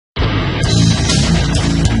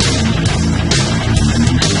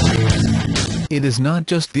it is not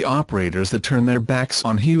just the operators that turn their backs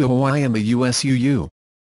on Huawei and the USUU.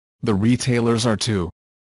 The retailers are too.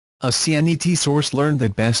 A CNET source learned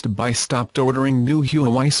that Best Buy stopped ordering new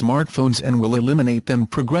Huawei smartphones and will eliminate them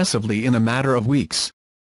progressively in a matter of weeks.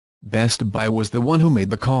 Best Buy was the one who made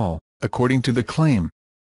the call, according to the claim.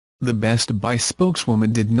 The Best Buy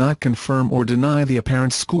spokeswoman did not confirm or deny the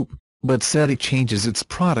apparent scoop, but said it changes its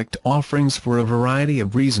product offerings for a variety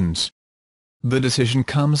of reasons. The decision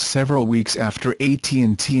comes several weeks after AT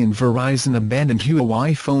and T and Verizon abandoned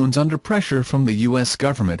Huawei phones under pressure from the U.S.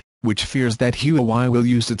 government, which fears that Huawei will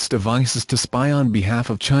use its devices to spy on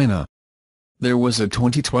behalf of China. There was a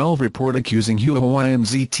 2012 report accusing Huawei and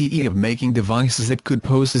ZTE of making devices that could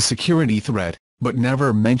pose a security threat, but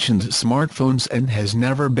never mentioned smartphones and has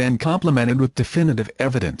never been complemented with definitive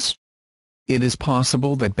evidence. It is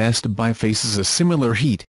possible that Best Buy faces a similar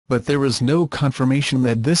heat, but there is no confirmation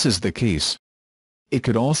that this is the case. It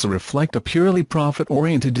could also reflect a purely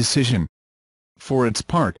profit-oriented decision. For its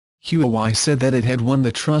part, Huawei said that it had won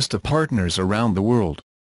the trust of partners around the world.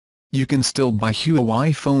 You can still buy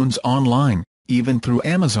Huawei phones online, even through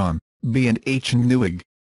Amazon, B&H and Newegg.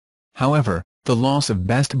 However, the loss of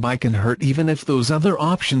Best Buy can hurt even if those other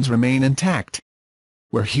options remain intact.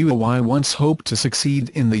 Where Huawei once hoped to succeed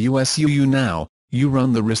in the USUU now, you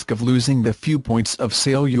run the risk of losing the few points of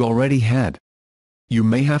sale you already had. You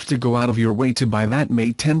may have to go out of your way to buy that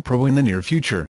Mate 10 Pro in the near future.